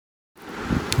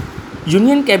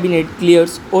Union Cabinet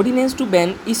clears ordinance to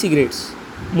ban e-cigarettes.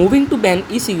 Moving to ban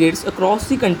e-cigarettes across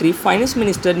the country, Finance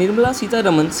Minister Nirmala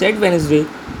Sitharaman said Wednesday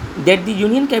that the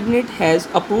Union Cabinet has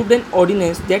approved an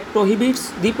ordinance that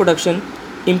prohibits the production,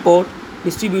 import,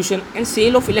 distribution, and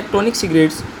sale of electronic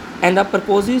cigarettes and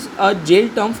proposes a jail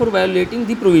term for violating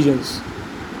the provisions.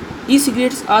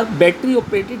 E-cigarettes are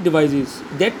battery-operated devices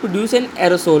that produce an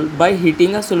aerosol by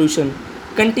heating a solution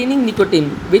containing nicotine,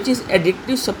 which is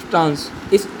addictive substance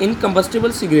is in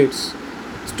combustible cigarettes.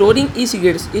 Storing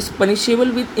e-cigarettes is punishable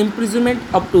with imprisonment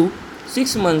up to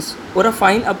 6 months or a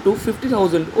fine up to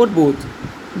 50,000 or both.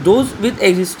 Those with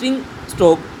existing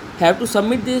stock have to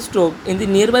submit their stock in the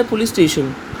nearby police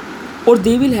station or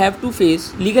they will have to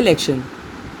face legal action.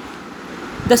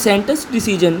 The center's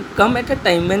decision come at a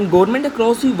time when governments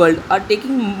across the world are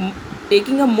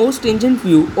taking a more stringent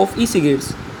view of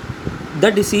e-cigarettes. The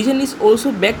decision is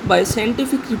also backed by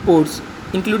scientific reports,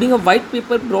 including a white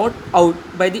paper brought out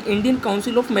by the Indian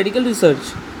Council of Medical Research,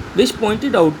 which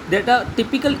pointed out that a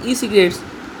typical e-cigarette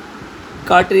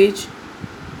cartridge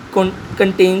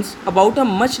contains about as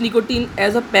much nicotine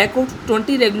as a pack of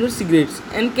 20 regular cigarettes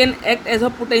and can act as a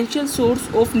potential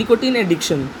source of nicotine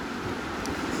addiction.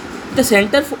 The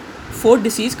Center for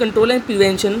Disease Control and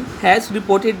Prevention has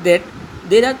reported that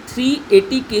there are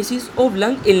 380 cases of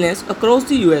lung illness across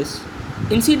the US.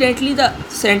 Incidentally, the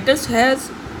centers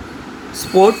has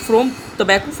support from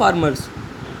tobacco farmers.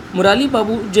 Murali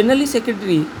Babu, General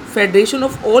Secretary, Federation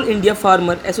of All India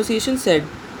Farmer Association said,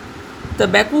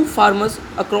 tobacco farmers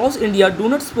across India do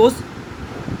not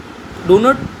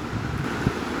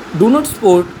do not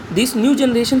support this new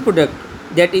generation product,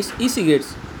 that is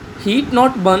e-cigarettes, heat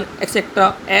not burn,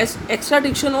 etc., as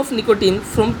extraction of nicotine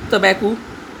from tobacco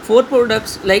for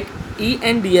products like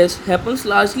ENDS happens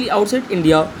largely outside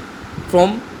India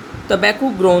from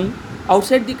tobacco grown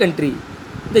outside the country.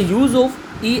 The use of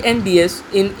ENDS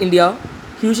in India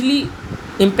hugely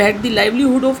impact the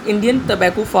livelihood of Indian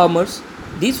tobacco farmers.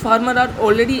 These farmers are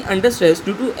already under stress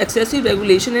due to excessive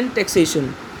regulation and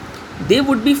taxation. They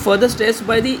would be further stressed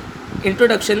by the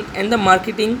introduction and the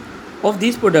marketing of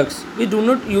these products which do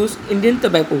not use Indian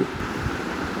tobacco.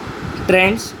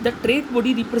 Trends, the trade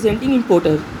body representing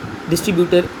importer,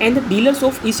 distributor and the dealers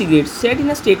of e-cigarettes said in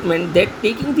a statement that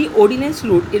taking the ordinance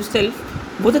route itself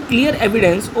was a clear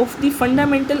evidence of the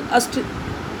fundamental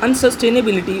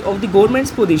unsustainability of the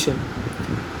government's position.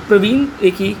 Praveen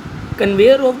Rekhi,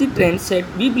 conveyor of the trend, said,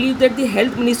 "We believe that the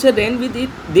health minister ran with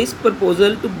this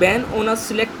proposal to ban on a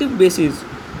selective basis,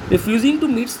 refusing to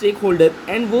meet stakeholders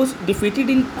and was defeated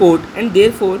in court and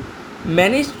therefore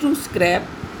managed to scrap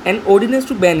an ordinance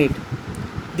to ban it.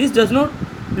 This does not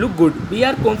look good. We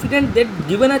are confident that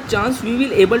given a chance we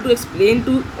will able to explain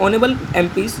to honorable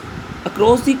MPs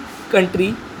across the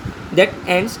country that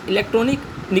ends electronic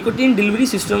nicotine delivery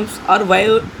systems are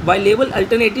viable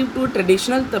alternative to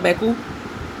traditional tobacco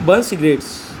burn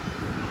cigarettes."